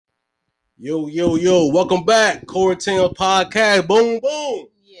Yo, welcome back. Cory podcast. Boom, boom.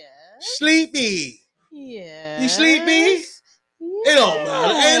 Yeah. Sleepy. Yeah. You sleepy? It don't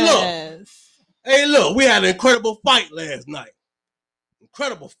matter. Hey, look. We had an incredible fight last night.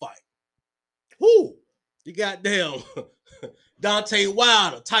 Incredible fight. Whoo. You goddamn Dante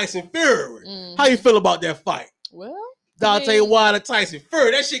Wilder, Tyson Fury. Mm-hmm. How you feel about that fight? Well, Dante Wilder, Tyson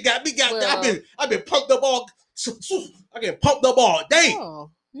Fury. That shit got me. I've been pumped up all. I get pumped up all day. Oh,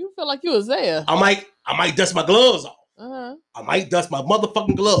 you feel like you was there. I might dust my gloves off. I might dust my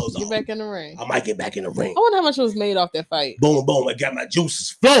motherfucking gloves off. Get back in the ring. I might get back in the ring. I wonder how much was made off that fight. Boom, boom. I got my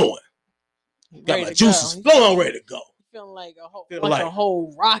juices flowing. Ready to go. Feeling like a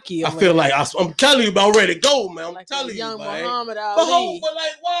whole Rocky. I feel like I'm telling you about ready to go, man. I'm like telling young you, man. Muhammad Ali. But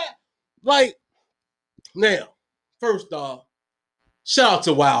like what? Like now, first off, shout out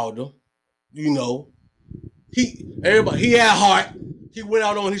to Wilder. You know, he had heart. He went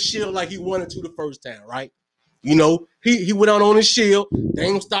out on his shield like he wanted to the first time, right? You know, he went out on his shield. They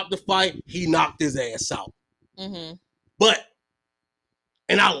ain't stop the fight. He knocked his ass out. Mm-hmm.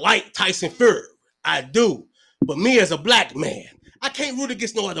 And I like Tyson Fury. I do. But me as a black man, I can't root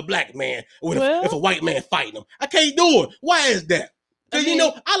against no other black man if a white man fighting him. I can't do it. Why is that? Because,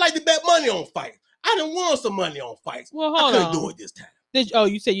 I like to bet money on fights. I done won some money on fights. Well, hold on. I couldn't do it this time.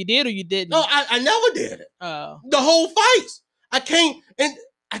 You said you did or you didn't? No, I never did it. Oh. The whole fights. I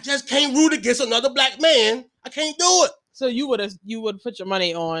just can't root against another black man. I can't do it. So you would put your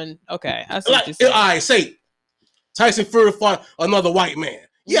money on, okay. I see what you're saying. All right, say Tyson Fury fought another white man.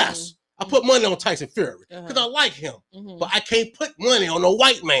 Mm-hmm. Yes, I put money on Tyson Fury because I like him. Mm-hmm. But I can't put money on no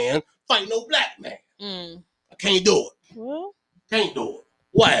white man fighting no black man. Mm. I can't do it. Well, can't do it.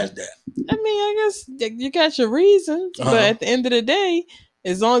 Why is that? I mean, I guess you got your reasons, but at the end of the day,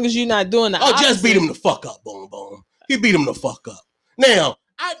 as long as you're not doing the opposite. Just beat him the fuck up, boom, boom. He beat him the fuck up. Now,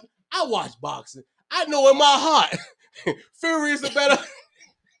 I watch boxing. I know in my heart, Fury is a better.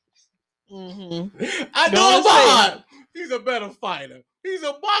 Mm-hmm. I know in my heart, he's a better fighter. He's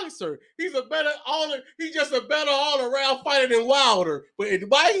a boxer. He's just a better all-around fighter than Wilder. But in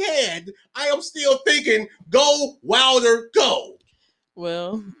my head, I am still thinking, go Wilder, go.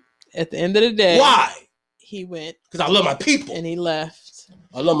 Well, at the end of the day, why? He went because I love my people, and he left.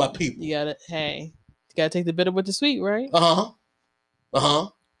 I love my people. You gotta take the bitter with the sweet, right? But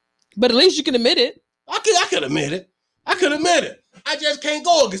at least you can admit it. I can admit it. I just can't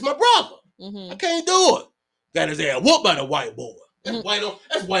go against my brother. Mm-hmm. I can't do it. Got his ass whooped by the white boy. That's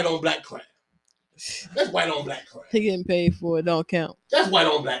white on black crime. That's white on black crime. He getting paid for it. Don't count. That's white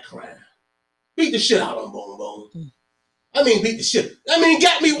on black crime. Beat the shit out of him, boom, boom. Beat the shit.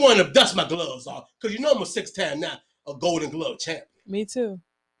 Got me one to dust my gloves off. Because I'm a 6-time now, a Golden Glove champion. Me too.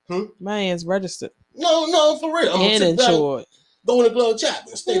 My hand's registered. No, for real. I'm and insured. Golden Glove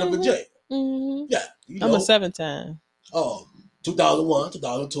champion, state of Virginia. Mm-hmm. Yeah. I'm a 7-time. 2001,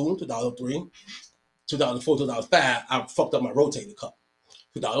 2002, 2003, 2004, 2005, I fucked up my rotating cup.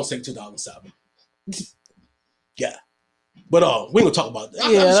 2006, 2007. Yeah. But we gonna talk about that.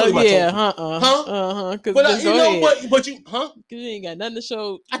 But you ain't got nothing to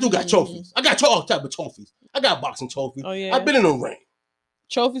show. I do got trophies. I got all type of trophies. I got boxing trophies. Oh yeah. I've been in the ring.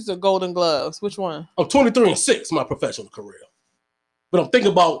 Trophies or Golden Gloves? Which one? I'm 23-6 my professional career. But I'm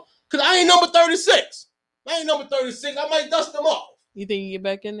thinking about because I ain't number 36. I might dust them off. You think you get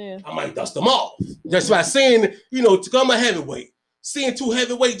back in there? I might dust them off. That's why seeing, to come a heavyweight, seeing two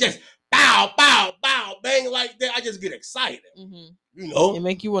heavyweights just bow, bow, bow, bang like that, I just get excited. Mm-hmm. It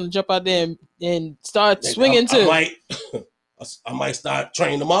make you want to jump out there and start swinging too. I might start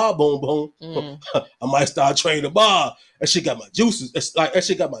training tomorrow, boom, boom. I might start training tomorrow. That shit got my juices. It's like that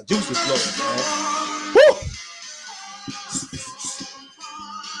shit got my juices flowing, man. Woo!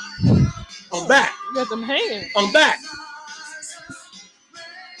 I'm back. You got them hanging. I'm back.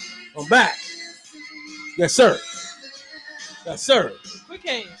 Yes, sir. Quick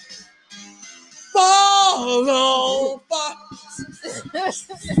hands. Follow. Fuck.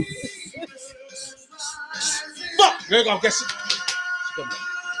 There you go. Guess it.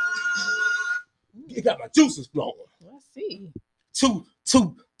 You got my juices flowing. I see.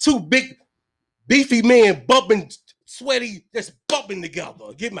 Two big, beefy men bumping, sweaty, just bumping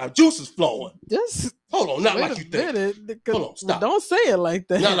together. Get my juices flowing. Hold on, not like you think. Hold on, stop. Don't say it like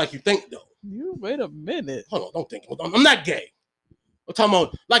that. Not like you think, though. You wait a minute. Hold on, don't think. I'm not gay. I'm talking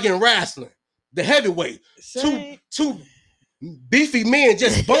about like in wrestling, the heavyweight. Two beefy men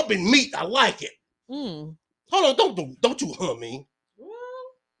just bumping meat. I like it. Hold on, don't you hum me.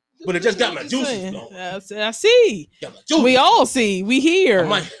 But it just got my juices flowing. I see. Got my juices. We all see. We hear.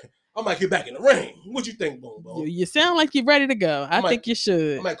 I might get back in the ring. What you think, boom, boom? You sound like you're ready to go. I think you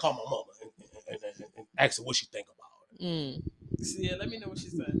should. I might call my mama Ask her what she think about it. Yeah, let me know what she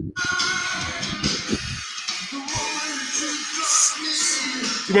said.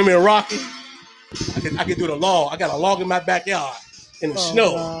 You remember in Rocky? I can do the log. I got a log in my backyard in the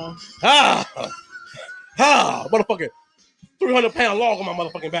snow. God. Motherfucking 300-pound log on my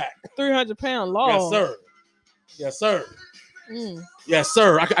motherfucking back. 300-pound log. Yes, sir. Yes, sir. Yes,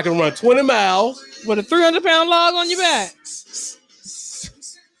 sir. I can run 20 miles with a 300-pound log on your back.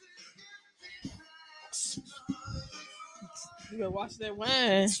 You better watch that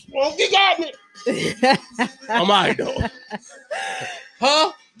wine. Well, you got me. I'm alright though.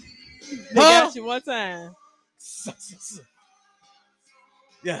 Huh? They got you one time.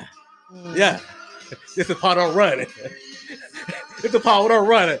 Yeah. Yeah. This is part I'm running. This is the part where I'm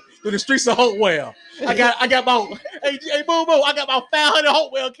running through the streets of Hopewell. I got about hey boo boo. I got about 500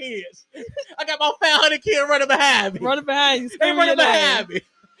 Hopewell kids. I got about 500 kids running behind me. Running behind you. They running behind me.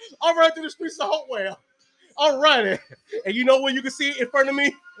 I'm running through the streets of Hopewell. I'm running, and you know what you can see in front of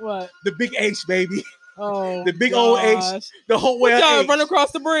me? What? The big H, baby. Oh, the big old H. The Hopewell y'all H. Run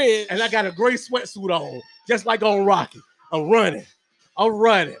across the bridge, and I got a gray sweatsuit on, just like on Rocky. I'm running.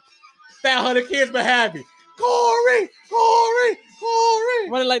 500 kids behind me. Cory.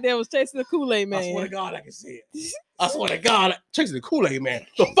 Running like they was chasing the Kool-Aid man. I swear to God, I can see it. I swear to God, chasing the Kool-Aid man.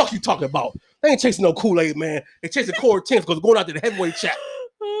 The fuck you talking about? They ain't chasing no Kool-Aid man. They chasing Cory Tins because going out to the heavyweight chat.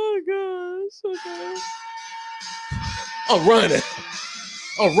 Oh gosh. Okay. I'm running.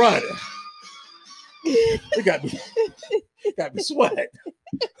 It got me sweating.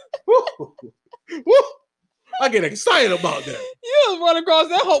 Woo. I get excited about that. You was running across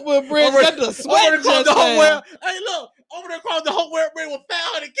that Hopewell Bridge. Got the sweat across the Hopewell. Hey, look, over there across the Hopewell Bridge with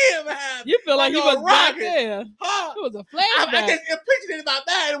 500 kids behind me. You feel like you was back there. Huh? It was a flashback. I just pictured it in my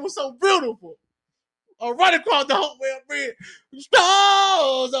mind. It was so beautiful. I'm running across the Hopewell Bridge.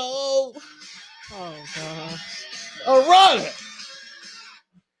 Oh gosh. I'm running.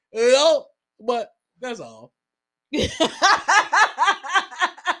 You know, but that's all.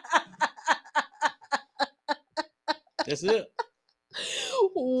 That's it.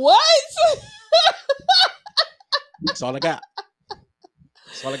 What? That's all I got.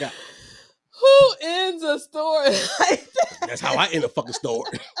 Who ends a story like that? That's how I end a fucking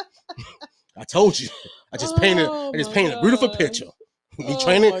story. I told you. I just painted a beautiful picture. Me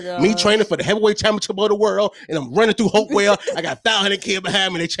training for the heavyweight championship of the world, and I'm running through Hopewell. I got 500 kids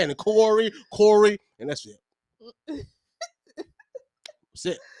behind me. They chanting Cory, and that's it. That's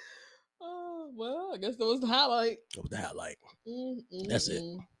it. Well, I guess that was the highlight. That's it.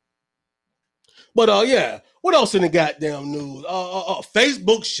 But yeah, what else in the goddamn news?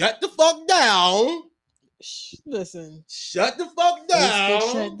 Facebook shut the fuck down. Listen. Shut the fuck down.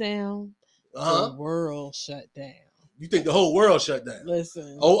 Facebook shut down. The world shut down. You think the whole world shut down?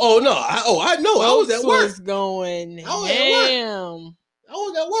 Listen. Oh no. I know. I was at work. Going ham. I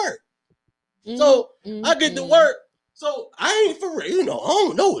was at work. So I get to work. So I ain't for real. I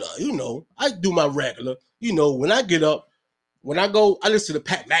don't know that. I do my regular. When I get up, when I go, I listen to the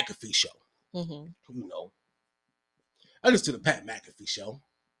Pat McAfee show. I listen to the Pat McAfee show.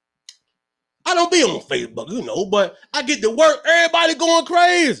 I don't be on Facebook, but I get to work. Everybody going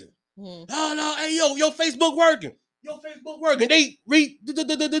crazy. Oh no, hey your Facebook working. They read. I didn't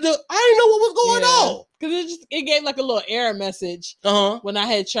know what was going on because it gave like a little error message when I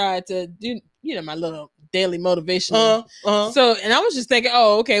had tried to do my little daily motivation. So, and I was just thinking,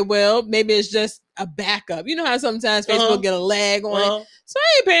 oh, okay, well, maybe it's just a backup. You know how sometimes Facebook get a lag on it. So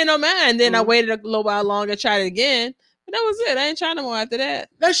I ain't paying no mind. Then I waited a little while longer, tried it again. But that was it. I ain't trying no more after that.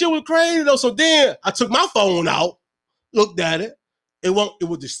 That shit was crazy though. So then I took my phone out, looked at it. It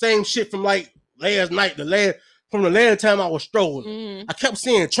was the same shit from like last night, from the last time I was strolling. I kept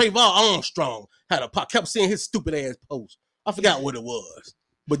seeing Trayvon Armstrong kept seeing his stupid ass post. I forgot what it was.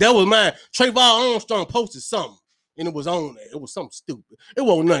 But that was mine. Trayvon Armstrong posted something, and it was on there. It was something stupid. It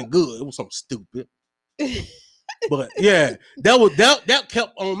wasn't nothing good. It was something stupid. But yeah, that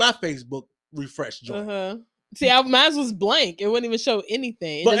kept on my Facebook refresh joint. See, mine was blank. It wouldn't even show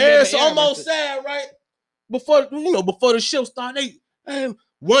anything. But it's almost sad, right? Before the show started,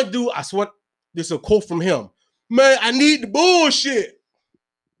 one dude, I swear, this is a quote from him. Man, I need the bullshit.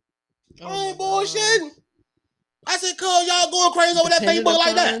 I ain't bullshitting. I said, cuz y'all going crazy over that Facebook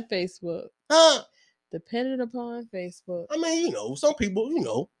like that. Facebook. Dependent upon Facebook. I mean, some people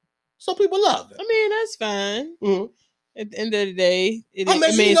love it. I mean, that's fine. At the end of the day,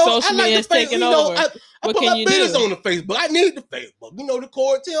 social media is taking over. I put my business on the Facebook. I need the Facebook. The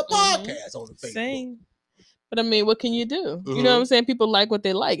Cory Tins podcast on the Facebook. Same. But I mean, what can you do? You know what I'm saying? People like what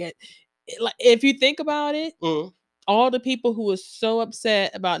they like. Like if you think about it, all the people who were so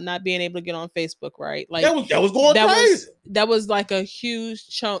upset about not being able to get on Facebook, right? Like that was going crazy. That was like a huge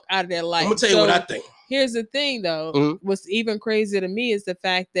chunk out of their life. I'm gonna tell you what I think. Here's the thing, though. What's even crazier to me is the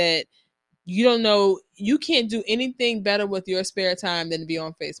fact that you can't do anything better with your spare time than to be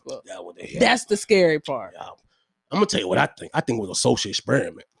on Facebook. That's the scary part. Yeah. I'm gonna tell you what I think. I think it was a social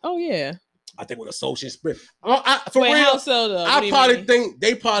experiment. Oh yeah. I think it was a social experiment. For real, how so though? I probably think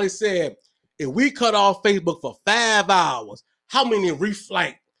they probably said if we cut off Facebook for 5 hours, how many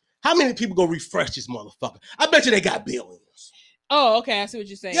people go refresh this motherfucker? I bet you they got billions. Oh, okay. I see what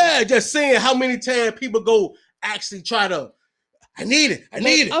you're saying. Yeah, just saying how many times people go actually try to. I need it.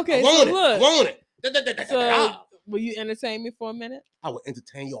 Okay, I want it. So, will you entertain me for a minute? I will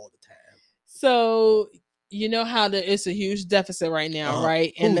entertain you all the time. So, you know how it's a huge deficit right now,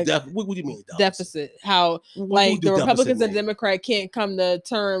 right? And what do you mean deficit? How the Republicans and Democrats can't come to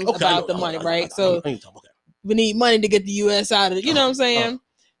terms about the money, right? So we need money to get the U.S. out of it. You know what I'm saying?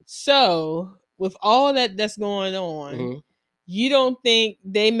 So with all that's going on, you don't think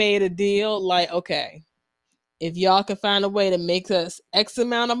they made a deal like, okay, if y'all can find a way to make us X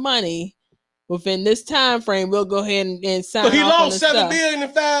amount of money within this time frame, we'll go ahead and sign. But he lost $7 billion in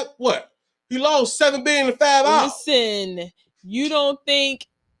 5. What? He lost $7 billion in 5 hours. Listen, you don't think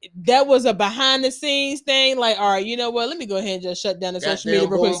that was a behind the scenes thing? Like, all right, you know what? Let me go ahead and just shut down the social media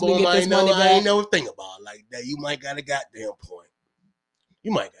real quick so we get this money back. I ain't never think about it like that. You might got a goddamn point.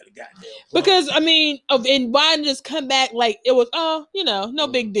 Because I mean, and why just come back like it was? No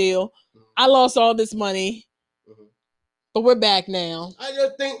big deal. I lost all this money. But we're back now. I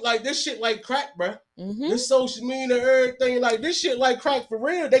just think like this shit like crack, bro. This social media and everything, like this shit like crack for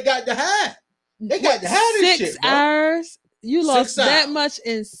real. They got to hide. They got to hide this shit. 6 hours. You lost that much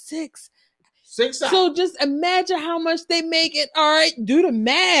in 6 hours. So just imagine how much they make it. All right, do the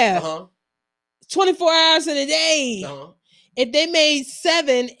math. 24 hours in a day. If they made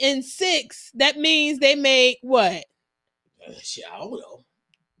 7 in 6, that means they made what? Shit, I don't know.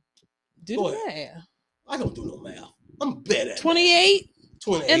 Do the math. I don't do no math. I'm better at 28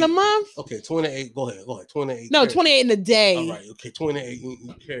 in a month. Okay, 28. Go ahead. 28. No, 28 in a day. All right. Okay, 28.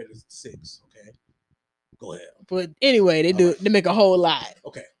 You carry the 6. Okay, go ahead. But anyway, they do. Right. They make a whole lot.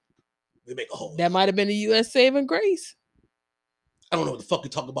 Okay, they make a whole. That might have been the U.S. saving grace. I don't know what the fuck we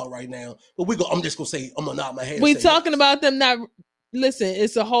talking about right now, but I'm just gonna say I'm gonna nod my head. We talking about them not. Listen,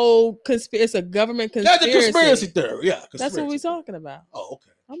 it's a whole It's a government conspiracy. That's a conspiracy theory. Yeah, that's what we're talking about. Oh,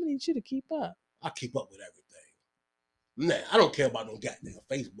 okay. I'm gonna need you to keep up. I keep up with everything. Nah, I don't care about no goddamn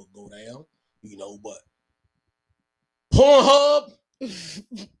Facebook go down, but Pornhub,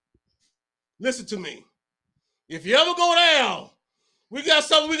 listen to me. If you ever go down, we got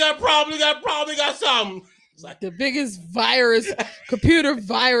something, we got a problem, we got something. It's like the biggest computer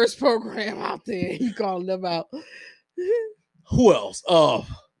virus program out there. You calling them out. Who else?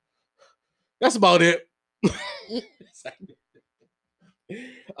 That's about it.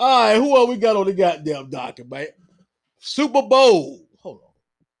 All right, who else we got on the goddamn docket, man? Super Bowl. Hold on.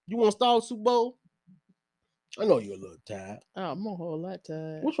 You want to start Super Bowl? I know you're a little tired. Oh, I'm a whole lot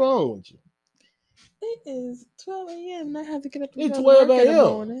tired. What's wrong with you? It is 12 a.m. and I have to get up. It's 12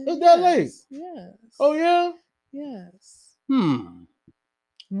 a.m. It's that late? Yes. Oh, yeah? Yes.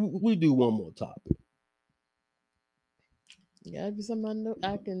 We do one more topic. Gotta be something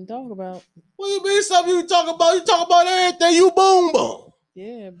I can talk about. What do you mean something you talk about? You talk about everything. You boom boom.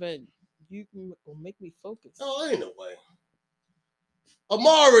 Yeah, but you can make me focus. Oh, ain't no way.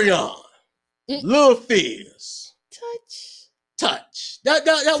 Amarion. Lil Fizz. Touch. That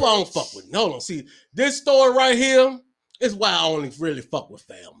why I don't fuck with. Hold on. See, this story right here is why I only really fuck with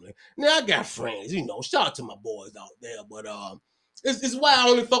family. Now, I got friends, shout out to my boys out there, but it's why I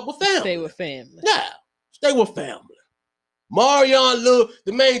only fuck with family. Stay with family. Yeah, stay with family. Marion,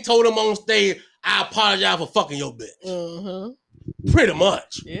 the man told him on stage, I apologize for fucking your bitch. Pretty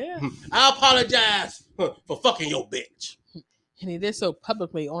much. Yeah. I apologize for fucking your bitch. And he did so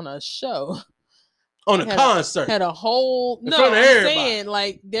publicly on a show. On a concert. Had a whole... In front of everybody. Saying,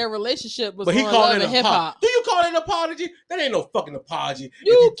 like, their relationship was but he on called Love it and Hip Hop. Do you call it an apology? That ain't no fucking apology.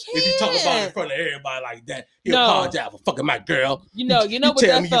 If you talk about it in front of everybody like that, you apologize for fucking my girl. You know what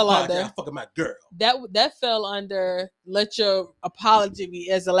that fell under? For fucking my girl. That fell under let your apology be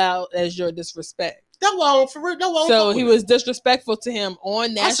as allowed as your disrespect. That wasn't for real. So he was disrespectful to him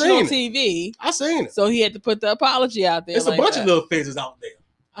on national TV. I seen it. So he had to put the apology out there. There's a bunch of little faces out there.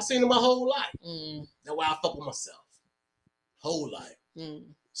 I seen them my whole life. That's why I fuck with myself. Whole life.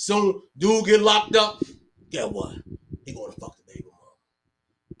 Soon, dude get locked up. Get what? He gonna fuck the baby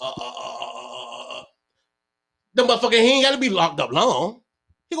mom. The motherfucker, he ain't gotta be locked up long.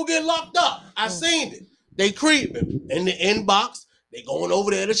 He gonna get locked up. I seen it. They creeping in the inbox. They going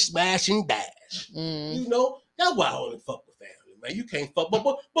over there to smash and dash. You know, that's why I only fuck with family, man. You can't fuck. But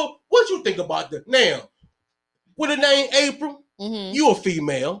what you think about that now? With the name April, you a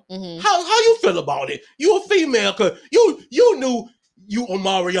female. How you feel about it? You a female because you knew you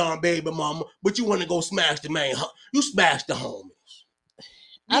Omarion baby mama, but you want to go smash the man. You smash the homies.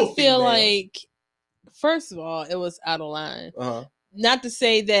 I feel like, first of all, it was out of line. Not to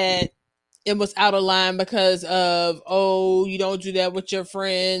say that it was out of line because of, oh, you don't do that with your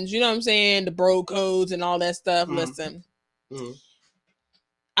friends. You know what I'm saying? The bro codes and all that stuff. Listen,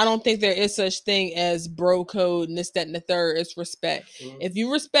 I don't think there is such thing as bro code and this, that, and the third. It's respect. If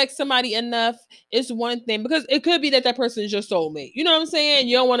you respect somebody enough, it's one thing, because it could be that person is your soulmate. You know what I'm saying?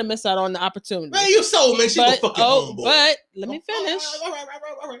 You don't want to miss out on the opportunity. Man, you soulmate. She gonna fuck your homeboy. But let me finish. All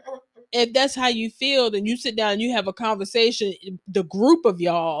right. If that's how you feel, then you sit down and you have a conversation, the group of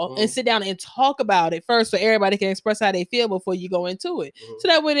y'all, and sit down and talk about it first, so everybody can express how they feel before you go into it. So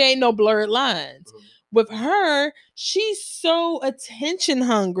that way there ain't no blurred lines. With her, she's so attention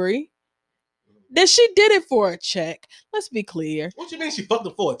hungry that she did it for a check. Let's be clear. What you mean she fucked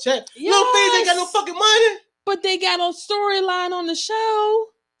him for a check? Yes. Little Fizz ain't got no fucking money. But they got a storyline on the show.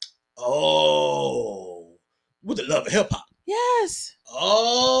 Oh, with the love of hip hop. Yes.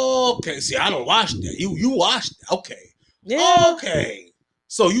 Oh, okay. See, I don't watch that. You watched it. Okay. Yeah. Okay.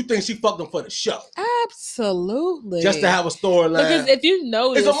 So you think she fucked him for the show? Absolutely. Just to have a storyline. Because if you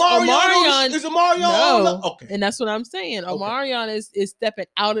notice, Omarion is no. Okay. And that's what I'm saying. Omarion is stepping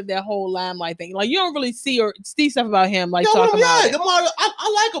out of that whole limelight thing. Like, you don't really see stuff about him like talking about it.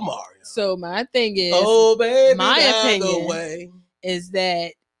 I like Omarion. So my thing is, baby, my opinion is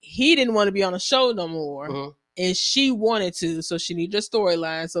that he didn't want to be on a show no more. And she wanted to, so she needed a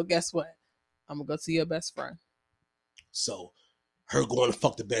storyline. So guess what? I'm gonna go see your best friend. So her going to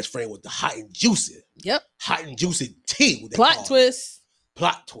fuck the best friend with the hot and juicy. Yep. Hot and juicy tea. Plot twist.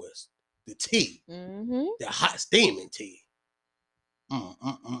 Plot twist. The tea. The hot steaming tea.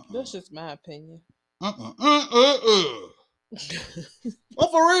 That's just my opinion. Oh,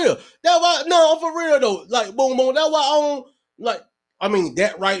 for real. For real though. Like, boom, boom. That's why I don't like. I mean,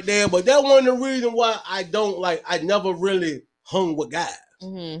 that right there, but that one of the reason why I don't like. I never really hung with guys.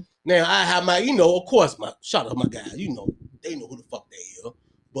 Now I have my, of course, shout out to my guys. They know who the fuck they are.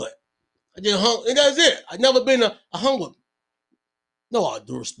 But I just hung, and that's it. I never been I hung with. No, all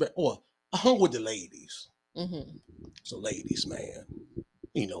due respect, or I hung with the ladies. So ladies, man,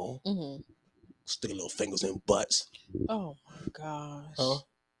 stick little fingers in butts. Oh my gosh. Huh?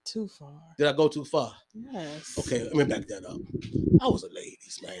 Too far. Did I go too far? Yes. Okay, let me back that up. I was a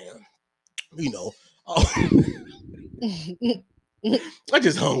ladies, man. I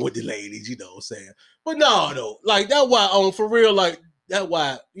just hung with the ladies, what I'm saying. But no, though, like that why for real, like that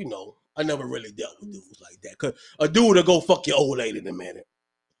why, I never really dealt with dudes like that. Cause a dude will go fuck your old lady in a minute.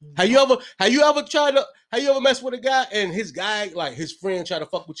 Have you ever messed with a guy and his guy, like his friend tried to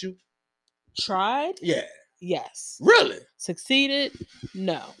fuck with you? Tried? Yeah. Yes. Really? Succeeded?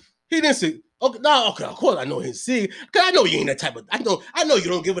 No. He didn't see. Okay, no, okay, of course I know he didn't see. Cause I know you ain't that type of. I know you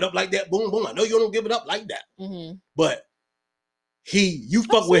don't give it up like that. Boom, boom. I know you don't give it up like that. But you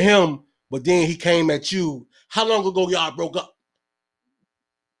fuck with him, but then he came at you. How long ago y'all broke up?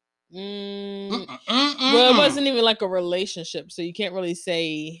 Well, it wasn't even like a relationship, so you can't really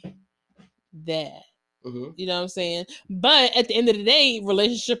say that. You know what I'm saying? But at the end of the day,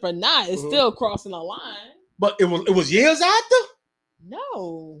 relationship or not, it's still crossing a line. But it was years after?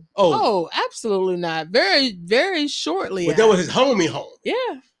 No. Oh, absolutely not. Very, very shortly. But that was his homie.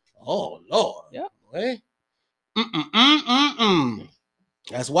 Yeah. Oh, Lord. Yep. Hey.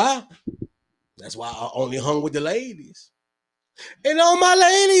 That's why I only hung with the ladies. And all my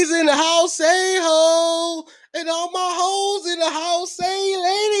ladies in the house say ho. And all my hoes in the house say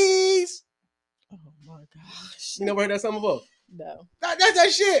ladies. Oh my gosh. You never heard that song before? No. That's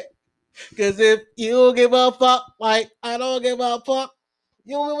that shit. Cause if you give a fuck like I don't give a fuck,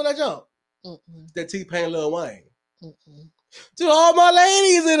 you don't remember that jump? That T-Pain Lil Wayne. To all my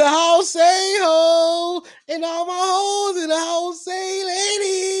ladies in the house say ho, and all my hoes in the house say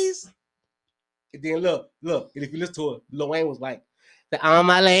ladies. And then look, and if you listen to it, Lil Wayne was like, to all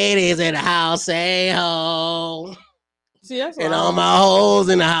my ladies in the house say ho. See, that's and all my hoes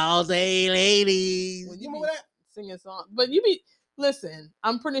in the house say ladies. Well, you remember that? Singing song. But listen,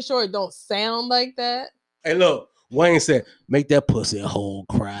 I'm pretty sure it don't sound like that. Hey, look, Wayne said, make that pussy a hole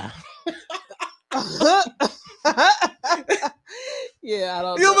cry. Yeah, I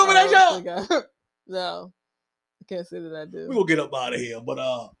don't. You remember that joke? No, I can't say that I do. We gonna get up out of here, but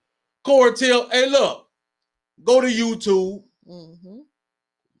Cory, hey, look, go to YouTube.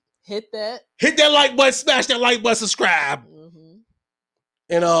 Hit that like button, smash that like button, subscribe. Mm-hmm.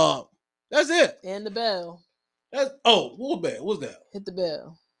 And that's it. And the bell. What bell? What's that? Hit the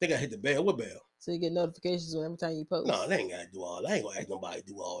bell. They gotta hit the bell. What bell? So you get notifications every time you post. No, they ain't gotta do all that. I ain't gonna ask nobody to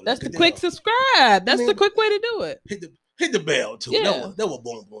do all that. That's the quick subscribe. That's the quick way to do it. Hit the bell too. Yeah. That what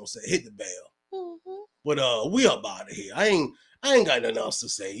Boom Boom said. Hit the bell. Mm-hmm. But we up out of here. I ain't got nothing else to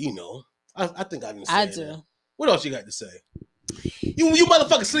say. You know, I think I didn't say. I do. That. What else you got to say? You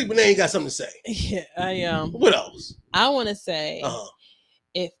motherfucker sleeping there ain't got something to say. Yeah, I am. What else? I want to say,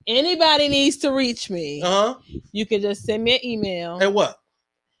 if anybody needs to reach me, you can just send me an email. Hey, what?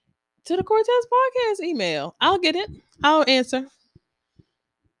 To the Cortez Podcast email. I'll get it. I'll answer.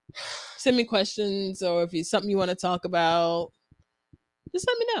 Send me questions, or if it's something you want to talk about, just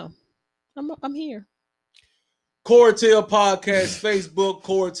let me know. I'm here. Cortez Podcast, Facebook,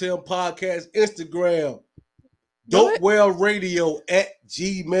 Cortez Podcast, Instagram,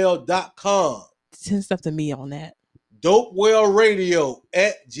 dopewellradio@gmail.com. Send stuff to me on that.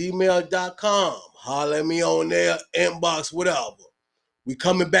 dopewellradio@gmail.com. Holler at me on there, inbox, whatever. We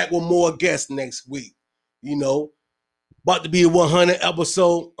coming back with more guests next week. You know, about to be a 100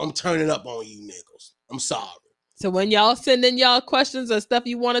 episode. I'm turning up on you niggas. I'm sorry. So when y'all send in y'all questions or stuff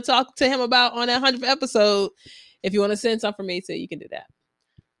you want to talk to him about on that 100th episode, if you want to send something for me too, you can do that.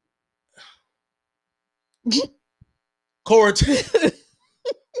 Cortez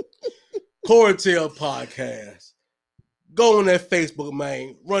Podcast. Go on that Facebook,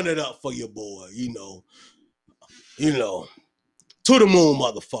 man. Run it up for your boy. You know. To the moon,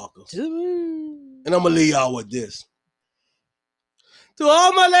 motherfucker. To the moon. And I'm going to leave y'all with this. To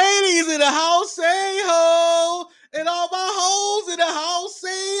all my ladies in the house, say ho. And all my hoes in the house,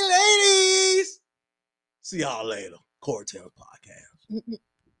 say ladies. See y'all later. Cortez Podcast.